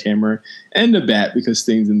a sledgehammer and a bat because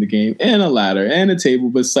things in the game, and a ladder and a table.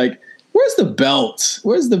 But it's like, where's the belt?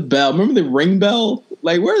 Where's the bell? Remember the ring bell?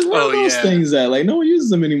 Like, where are those things at? Like, no one uses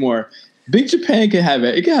them anymore. Big Japan can have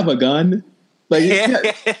it. It can have a gun. Like,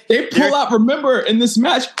 they pull out. Remember, in this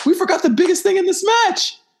match, we forgot the biggest thing in this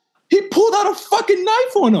match. He pulled out a fucking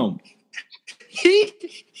knife on him.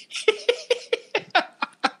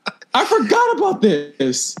 I forgot about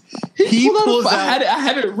this. He pulled out. I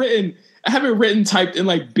have it written typed in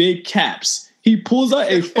like big caps. He pulls out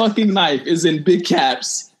a fucking knife, is in big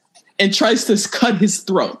caps, and tries to cut his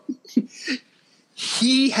throat.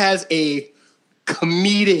 He has a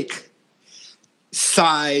comedic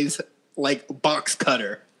size like box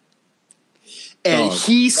cutter, and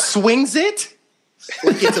he swings it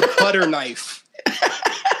like it's a butter knife.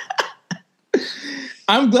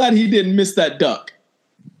 I'm glad he didn't miss that duck.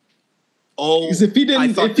 Oh, because if he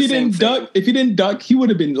didn't duck, he would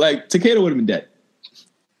have been like Takeda would have been dead.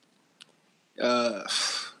 But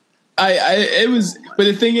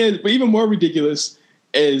the thing is, but even more ridiculous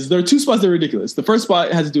is there are two spots that are ridiculous. The first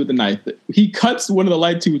spot has to do with the knife. He cuts one of the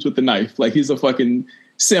light tubes with the knife, like he's a fucking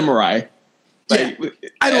samurai. Like, yeah,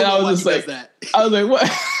 I don't know why he does that. I was like, what?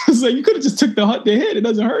 I was like, you could have just took the hit. It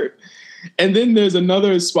doesn't hurt. And then there's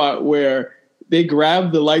another spot where they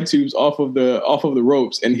grab the light tubes off of the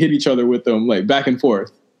ropes and hit each other with them, like back and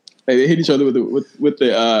forth. Like they hit each other with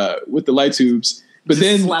the light tubes. But just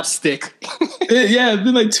then slapstick.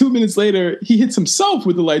 Then like 2 minutes later, he hits himself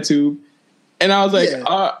with the light tube, and I was like,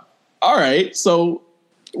 all right. So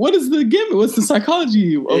what is the gimmick? What's the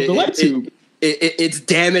psychology of the light tube? It's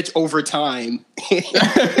damage over time.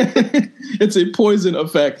 It's a poison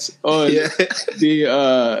effect on the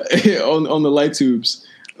on the light tubes.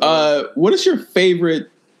 What is your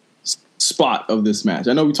favorite spot of this match?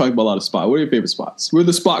 I know we talked about a lot of spots. What are your favorite spots? We're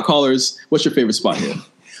the spot callers. What's your favorite spot here?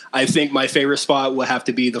 I think my favorite spot will have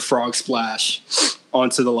to be the frog splash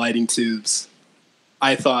onto the lighting tubes.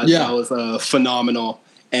 I thought that was phenomenal.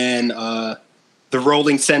 And the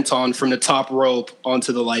rolling senton from the top rope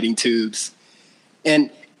onto the lighting tubes.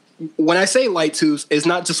 And when I say light tubes, it's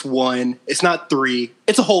not just one, it's not three,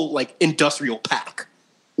 it's a whole like industrial pack.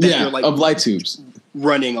 Of light tubes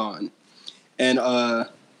running on. And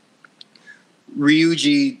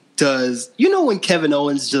Ryuichi does, when Kevin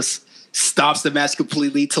Owens just stops the match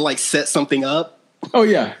completely to like set something up? Oh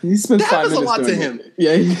yeah, he spends 5 minutes. That was a lot to him.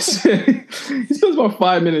 Yeah, he spends about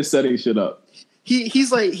 5 minutes setting shit up.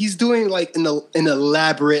 He's doing like an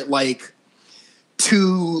elaborate like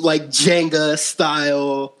Jenga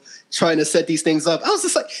style trying to set these things up. I was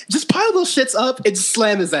just like, just pile those shits up and just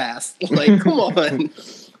slam his ass. Like, come on.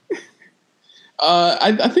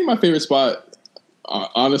 I think my favorite spot,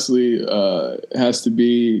 honestly, has to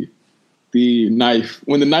be the knife.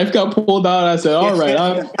 When the knife got pulled out, I said, all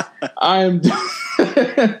right, I am done.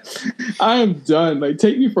 I am done. Like,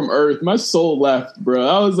 take me from Earth. My soul left, bro.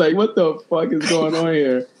 I was like, what the fuck is going on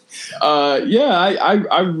here? I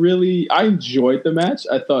really enjoyed the match.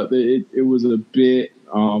 I thought that it was a bit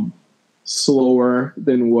slower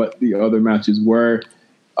than what the other matches were.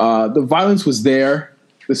 The violence was there.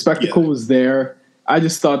 The spectacle was there. I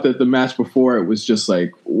just thought that the match before it was just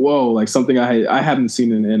like, whoa, like something I haven't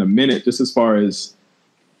seen in a minute, just as far as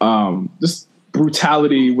just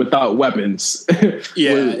brutality without weapons.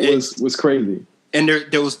 was crazy. And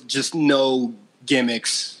there was just no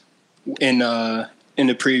gimmicks in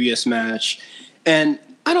the previous match. And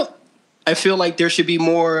I feel like there should be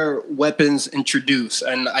more weapons introduced.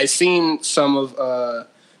 And I've seen some of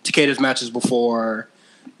Takeda's matches before.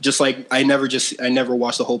 Just like I never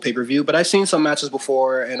watched the whole pay-per-view, but I've seen some matches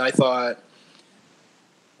before, and I thought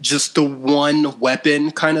just the one weapon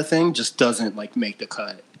kind of thing just doesn't like make the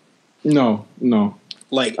cut. No.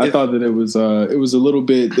 Like I thought that it was a little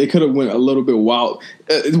bit. They could have went a little bit wild.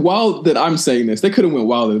 It's wild that I'm saying this. They could have went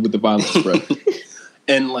wilder with the violence, bro.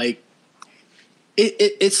 And like,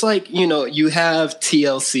 it's like, you know, you have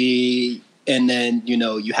TLC, and then, you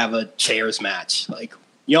know, you have a chairs match, like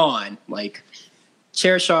yawn, like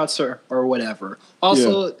chair shots or whatever.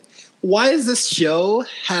 Also, why does this show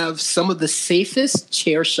have some of the safest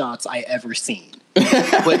chair shots I ever seen?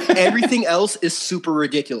 But everything else is super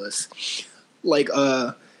ridiculous. Like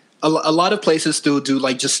a lot of places still do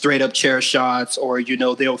like just straight up chair shots, or, you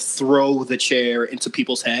know, they'll throw the chair into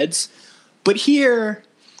people's heads. But here,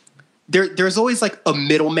 there's always like a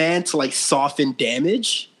middleman to like soften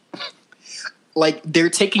damage. Like they're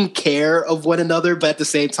taking care of one another, but at the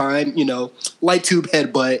same time, you know, light tube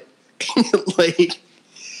headbutt. Like,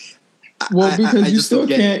 well, because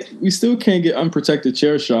we still can't get unprotected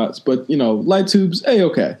chair shots, but, you know, light tubes,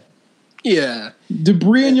 okay. Yeah.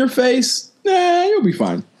 Debris in your face, you'll be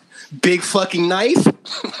fine. Big fucking knife,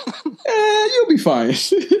 you'll be fine.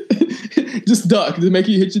 Just duck to make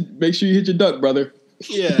sure you hit your duck, brother.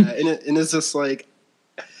 Yeah, and it's just like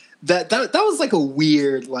that was like a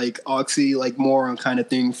weird, like, oxy, like, moron kind of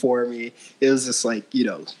thing for me. It was just like, you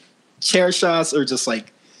know, chair shots are just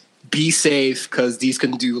like, be safe, because these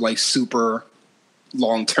can do like super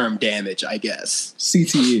long-term damage, I guess.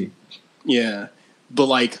 CTE. Yeah. But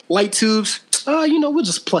like light tubes, you know, we'll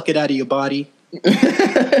just pluck it out of your body.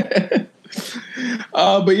 But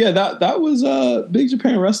yeah, that was Big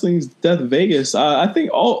Japan Wrestling's Death Vegas. I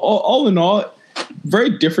think all in all,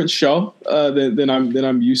 very different show than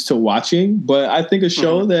I'm used to watching. But I think a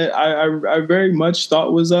show that I very much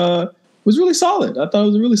thought was really solid. I thought it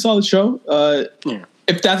was a really solid show.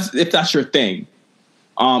 If that's your thing.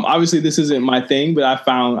 Obviously this isn't my thing, but I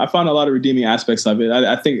found a lot of redeeming aspects of it.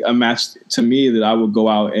 I think a match to me that I would go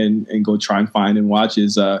out and go try and find and watch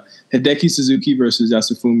is Hideki Suzuki versus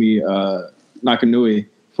Yasufumi Nakanui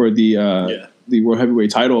for the World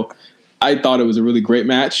Heavyweight title. I thought it was a really great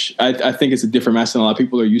match. I think it's a different match than a lot of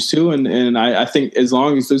people are used to, and I think as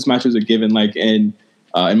long as those matches are given like in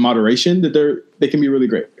moderation, that they can be really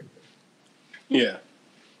great. Yeah.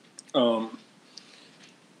 I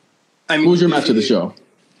mean, what was your match of the show?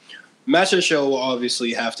 Match of the show will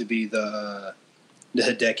obviously have to be the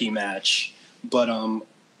Hideki match, but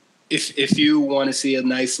if you want to see a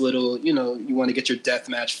nice little, you know, you want to get your death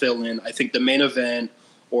match fill in, I think the main event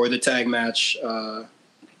or the tag match, the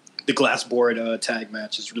glass board tag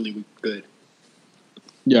match is really good.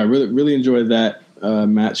 Yeah, really enjoyed that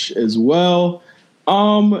match as well.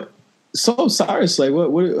 So Cyrus, like,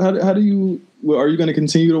 how do you? Are you going to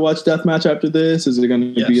continue to watch Deathmatch after this? Is it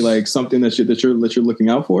going to be like something that you're looking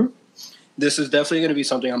out for? This is definitely going to be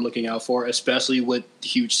something I'm looking out for, especially with the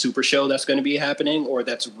huge Super Show that's going to be happening, or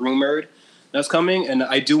that's rumored that's coming. And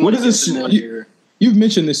I do want to get familiar. You've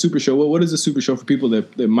mentioned this Super Show. What is the Super Show for people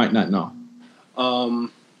that might not know?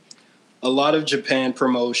 A lot of Japan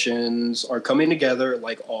promotions are coming together,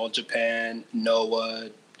 like All Japan,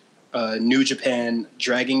 Noah, New Japan,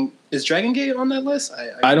 Is Dragon Gate on that list?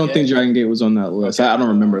 I don't think Dragon Gate was on that list. Okay. I don't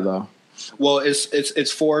remember though. Well,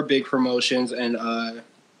 it's 4 big promotions, and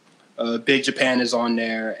Big Japan is on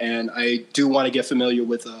there, and I do want to get familiar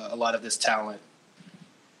with a lot of this talent.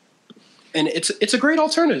 And it's a great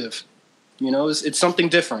alternative. You know, it's something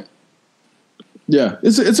different. Yeah,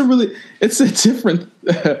 it's a different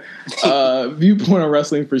viewpoint on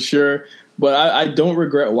wrestling for sure. But I don't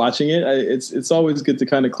regret watching it. It's always good to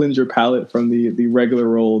kind of cleanse your palate from the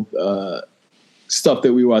regular old stuff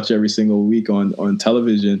that we watch every single week on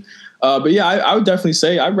television. But yeah, I would definitely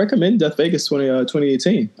say I recommend Death Vegas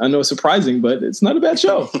 2018. I know it's surprising, but it's not a bad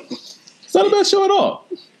show. It's not a bad show at all.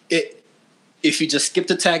 If you just skip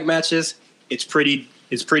the tag matches, it's pretty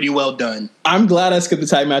well done. I'm glad I skipped the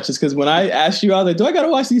tag matches, because when I asked you, I was like, do I got to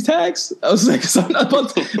watch these tags? I was like,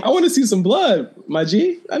 I want to see some blood, my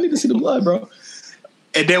G. I need to see the blood, bro.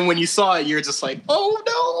 And then when you saw it, you're just like, oh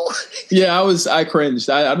no. Yeah, I cringed.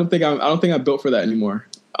 I don't think I'm built for that anymore.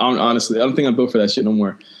 Honestly, I don't think I'm built for that shit no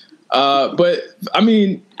more. But I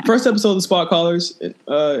mean, first episode of the Spot Callers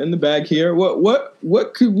in the bag here.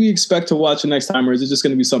 What could we expect to watch the next time, or is it just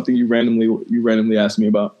going to be something you randomly ask me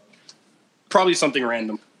about? Probably something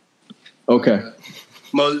random. Okay.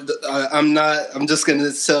 I'm just going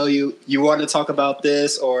to tell you, you want to talk about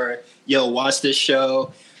this, or watch this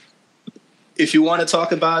show. If you want to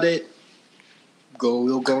talk about it,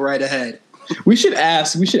 we'll go right ahead. We should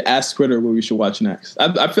ask Twitter what we should watch next.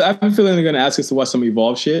 I've been feeling they're going to ask us to watch some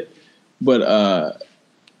Evolve shit, but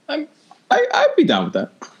I'd be down with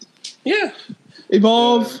that. Yeah.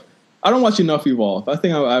 Evolve. I don't watch enough Evolve. I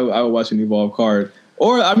think I would watch an Evolve card.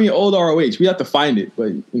 Or I mean, old ROH. We have to find it,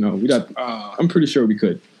 but we'd have. I'm pretty sure we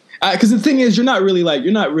could. Because the thing is, you're not really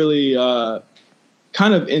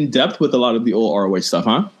kind of in depth with a lot of the old ROH stuff,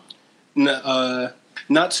 huh? No,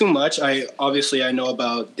 not too much. I know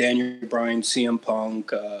about Daniel Bryan, CM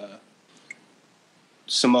Punk,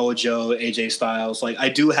 Samoa Joe, AJ Styles. Like, I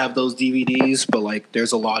do have those DVDs, but like,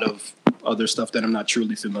 there's a lot of other stuff that I'm not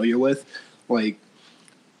truly familiar with. Like,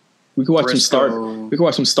 we could watch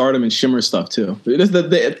some Stardom and Shimmer stuff too.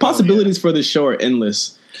 The possibilities for this show are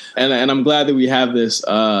endless, and I'm glad that we have this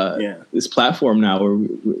this platform now where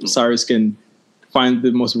Cyrus can find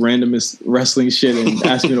the most randomest wrestling shit and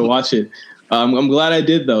ask me to watch it. I'm glad I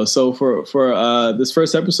did though. So for this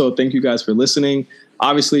first episode, thank you guys for listening.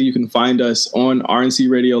 Obviously, you can find us on RNC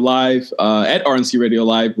Radio Live, at RNC Radio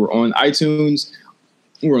Live. We're on iTunes.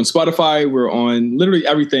 We're on Spotify. We're on literally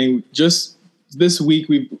everything. Just this week,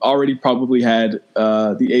 we've already probably had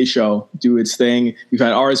the A Show do its thing. We've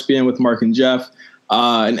had RSBN with Mark and Jeff,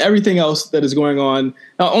 and everything else that is going on.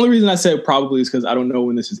 Now, the only reason I said probably is because I don't know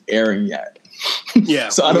when this is airing yet. Yeah,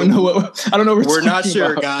 so I don't know what we're not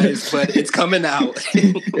sure, guys, but it's coming out.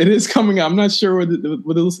 It is coming out. I'm not sure where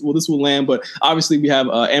this will land, but obviously we have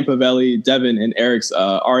Ampavelli, Devin, and Eric's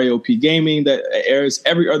RAOP Gaming that airs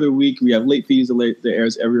every other week. We have Late Fees that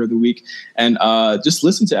airs every other week, and just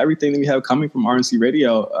listen to everything that we have coming from RNC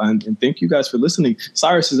Radio. And thank you guys for listening.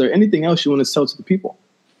 Cyrus, is there anything else you want to tell to the people?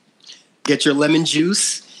 Get your lemon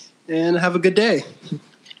juice and have a good day.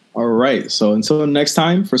 All right. So until next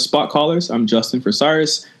time, for Spot Callers, I'm Justin for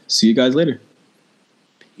Cyrus. See you guys later.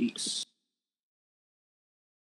 Peace.